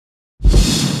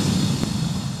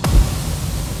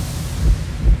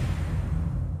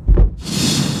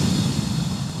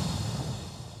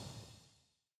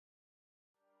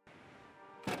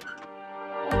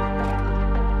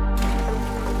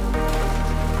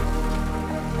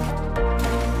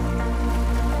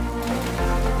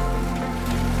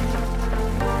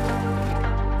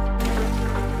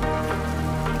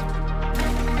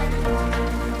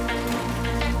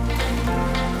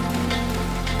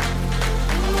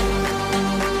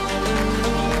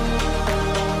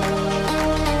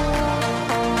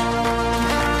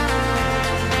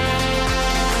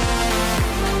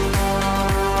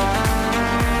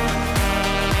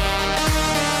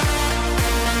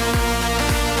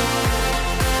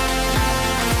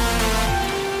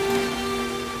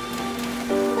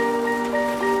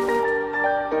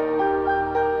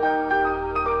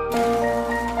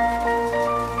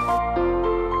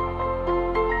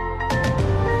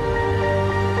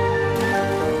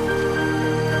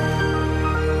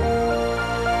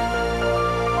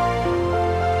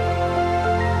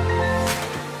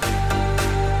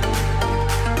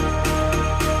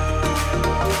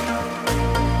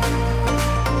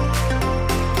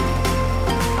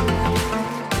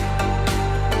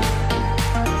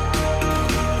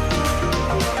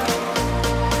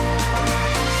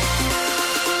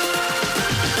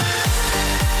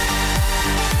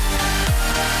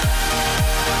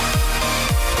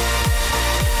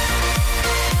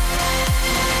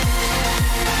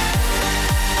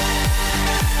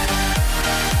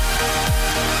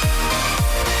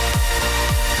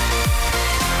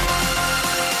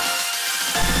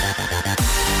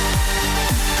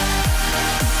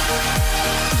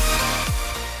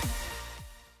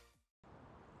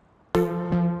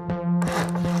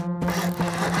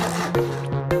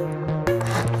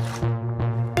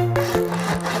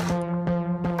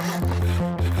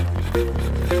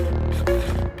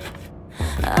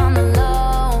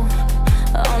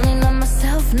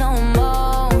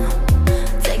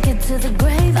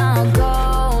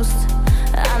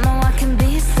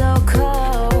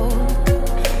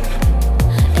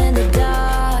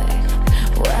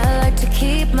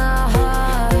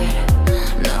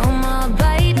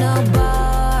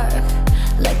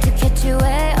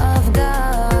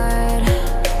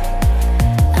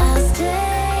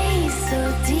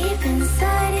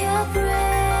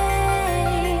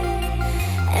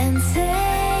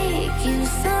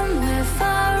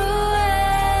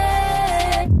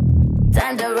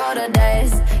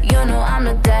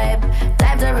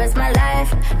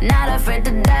not afraid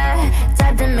to die.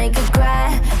 Type to make you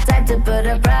cry, type to put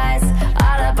a price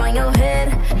all up on your head.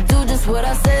 Do just what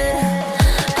I said.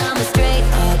 I'm a straight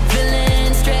up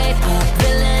villain, straight up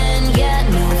villain. Yeah,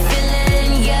 no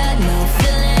feeling, yeah, no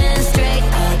feeling. Straight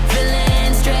up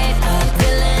villain, straight up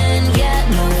villain. Yeah,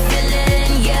 no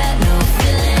feeling, yeah, no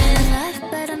feeling. Alive,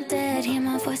 but I'm dead. Hear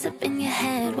my voice up in your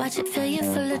head. Watch it fill you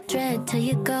full of dread till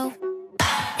you go.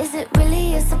 Is it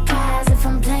really a surprise if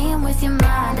I'm playing with your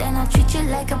mind and I treat you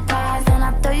like a prize? Then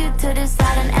I throw you to the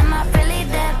side. And am I really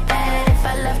that bad if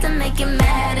I love to make you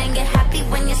mad and get happy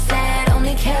when you're sad?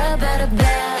 Only care about a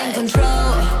bad. In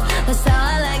control, that's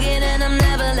how I like it, and I'm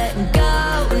never letting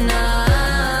go. No,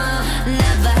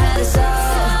 never had a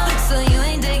soul, so you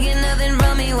ain't taking nothing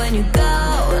from me when you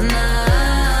go. No,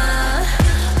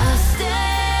 I'll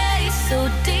stay so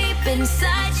deep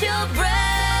inside your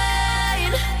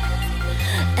brain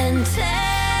and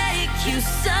take you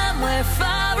somewhere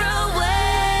far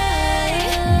away.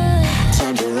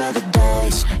 Time to roll the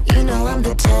dice, you know I'm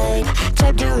the type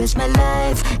to risk my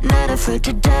life, not afraid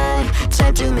to die.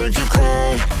 Type to make you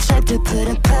cry, type to put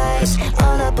a price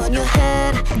all up on your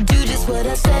head. Do just what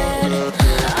I said.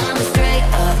 I'm a straight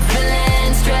up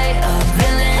villain, straight up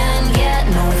villain. Yeah,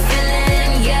 no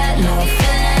feeling, yeah, no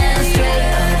feeling. Straight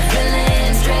up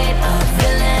villain, straight up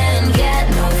villain. Yeah,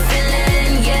 no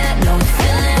feeling, yeah, no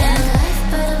feeling.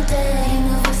 But I'm dead, you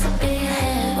know what's up in your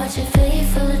head. Watch it fill you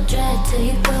full of dread till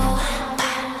you go.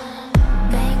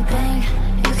 Bang, bang,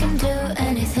 you can do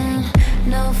anything.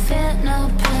 No fear, no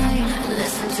pain.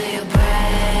 Listen to your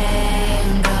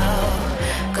brain go.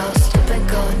 Go stupid,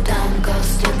 go dumb, go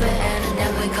stupid, and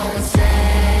then we go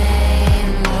insane.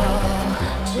 Whoa.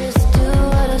 Just do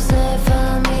what I say,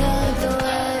 follow me all the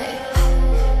way.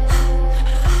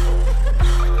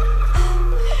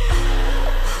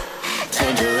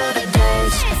 Time to roll the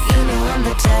dice, you know I'm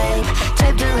the type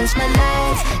to risk my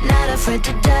life, not afraid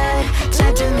to die.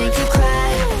 Type to make you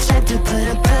cry, type to put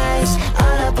a price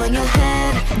all up on your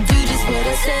head. Do just what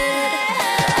I said.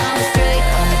 I'm a straight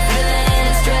up villain,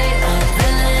 straight up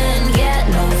villain. Yeah,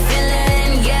 no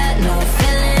feeling, yeah, no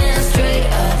feeling. Straight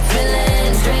up villain,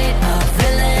 straight up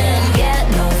villain. Yeah,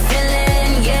 no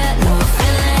feeling, yeah, no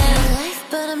feeling. Life,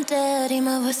 but I'm dead. Hear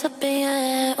my voice up in your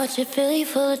head. Watch it fill you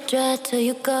full of dread till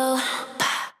you go.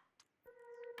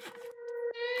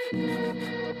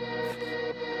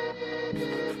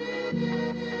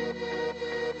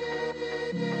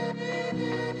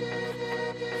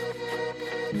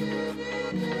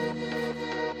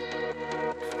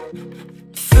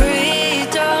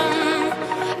 Freedom,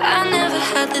 I never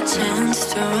had the chance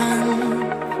to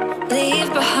run. Leave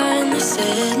behind the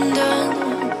said and done.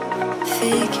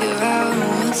 Figure out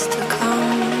what's to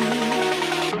come.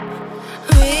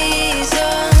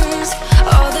 Reasons,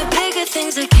 all the bigger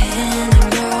things I can't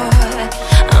ignore.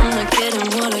 I'm not getting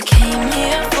what I came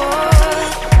here for.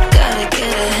 Gotta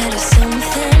get ahead of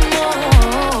something more.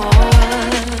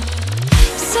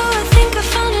 So I think I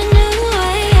found a new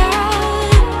way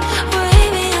out, way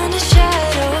beyond a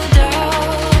shadow of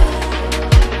doubt.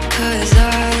 'Cause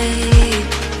I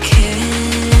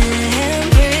can't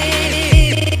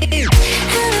breathe,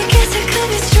 and I guess I could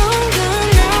be stronger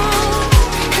now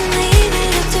and leave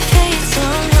it up to fate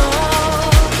somehow.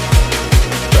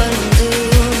 But I'm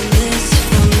doing this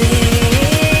for me.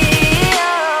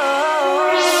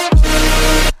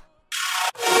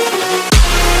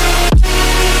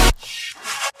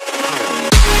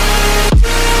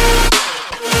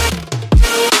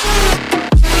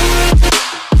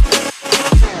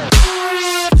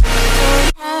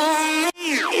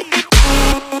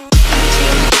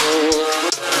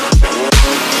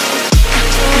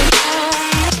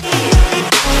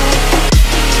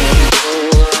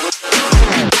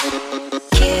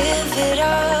 Give it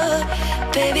up,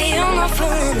 baby, I'm not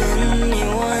fooling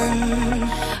anyone.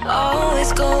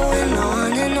 Always going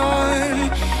on and on.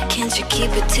 Can't you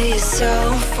keep it to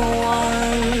yourself for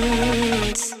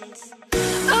once?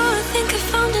 Oh, I think I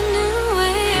found a new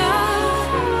way out,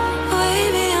 way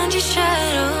beyond your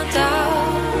shadow of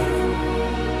doubt.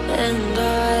 And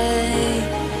I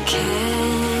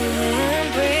can't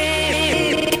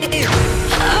breathe.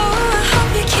 Oh, I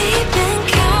hope you're keeping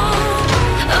count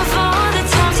of all the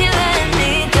times you let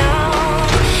me down,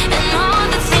 and all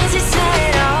the things you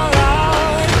said out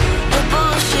loud, the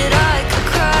bullshit I could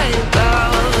cry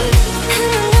about.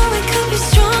 And I know we could be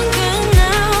stronger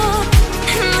now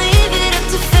and leave it up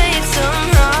to fate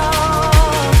somehow.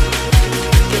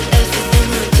 But everything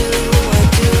I do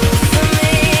for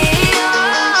me.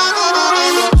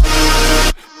 Oh.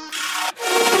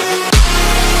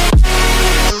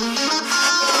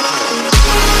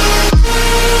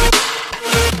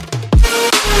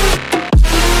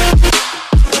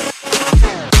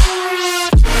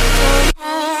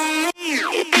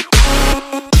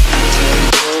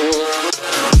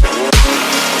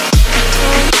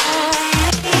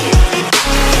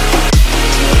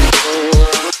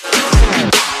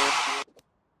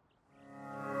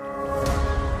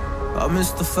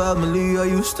 family I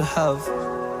used to have.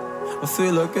 I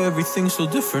feel like everything's so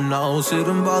different now,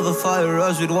 sitting by the fire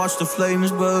as we'd watch the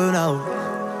flames burn out.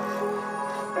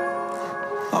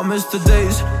 I miss the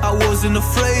days I wasn't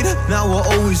afraid, now I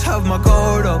always have my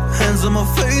guard up. Hands on my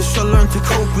face, I learned to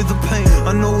cope with the pain.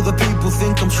 I know that people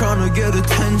think I'm trying to get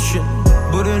attention,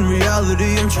 but in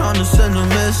reality I'm trying to send a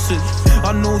message.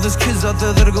 I know there's kids out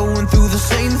there that are going through the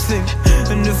same thing,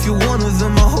 and if you're one of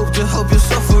them, I hope to help your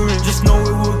suffering. Just know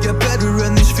it will get better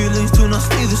and these feelings do not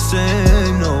stay the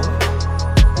same, no,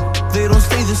 they don't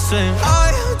stay the same.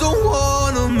 I don't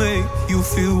wanna make you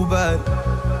feel bad,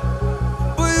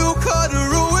 but you kinda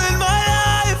ruined my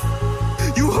life.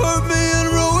 You hurt me and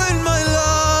ruined my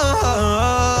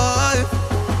life,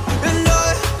 and I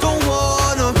don't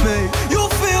wanna make you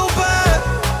feel bad,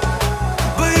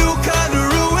 but you kinda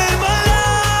ruined my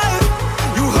life.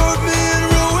 You hurt me and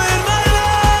ruined my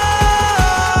life.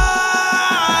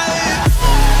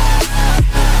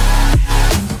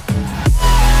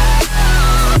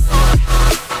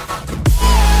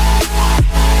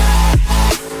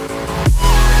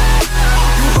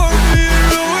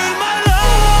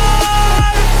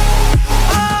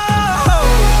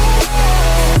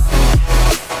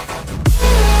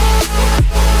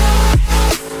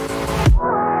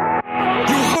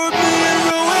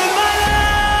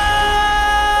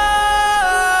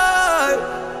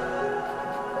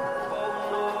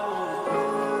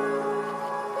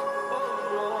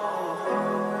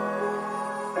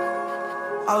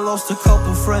 I lost a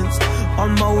couple friends on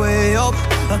my way up.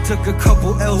 I took a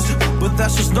couple L's, but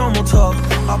that's just normal talk.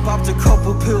 I popped a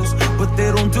couple pills, but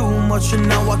they don't do much. And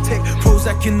now I take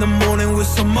Prozac in the morning with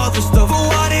some other stuff. But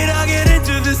why did I get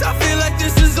into this? I feel like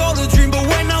this is all a dream, but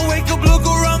when I wake up, look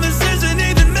around, this isn't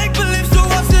even make-believe. So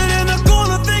I sit in a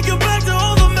corner thinking back to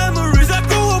all the memories. I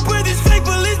grew up with these fake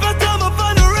beliefs, by the time I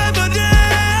find a remedy.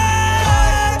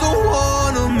 I don't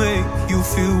wanna make you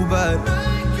feel bad,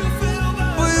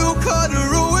 but you kinda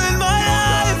ruined my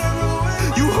life.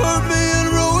 You hurt me and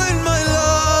ruined my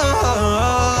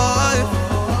life,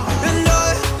 and I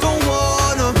don't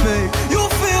wanna make you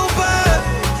feel bad,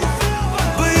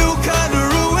 but you kinda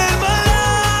ruined my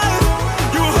life.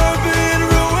 You hurt me and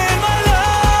ruined my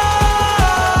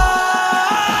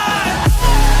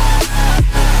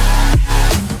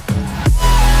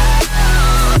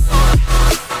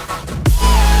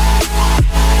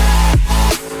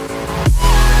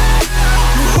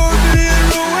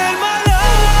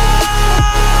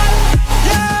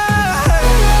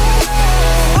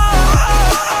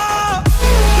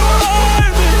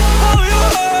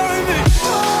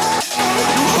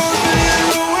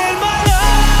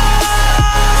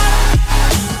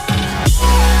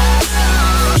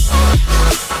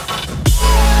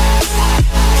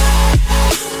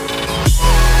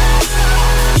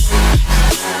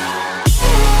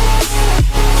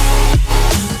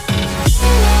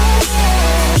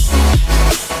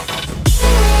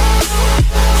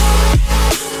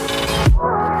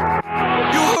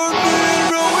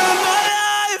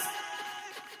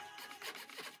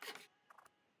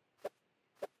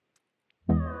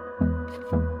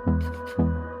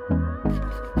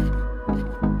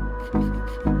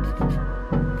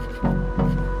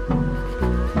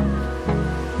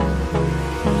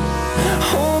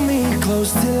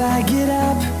close till I get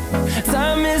up.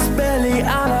 Time is barely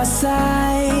on our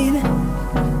side.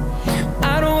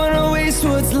 I don't wanna waste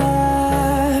what's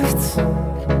left.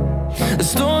 The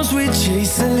storms we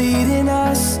chase are leading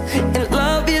us, and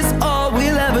love is all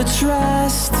we'll ever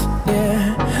trust.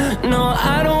 Yeah, no,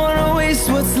 I don't wanna waste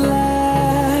what's left.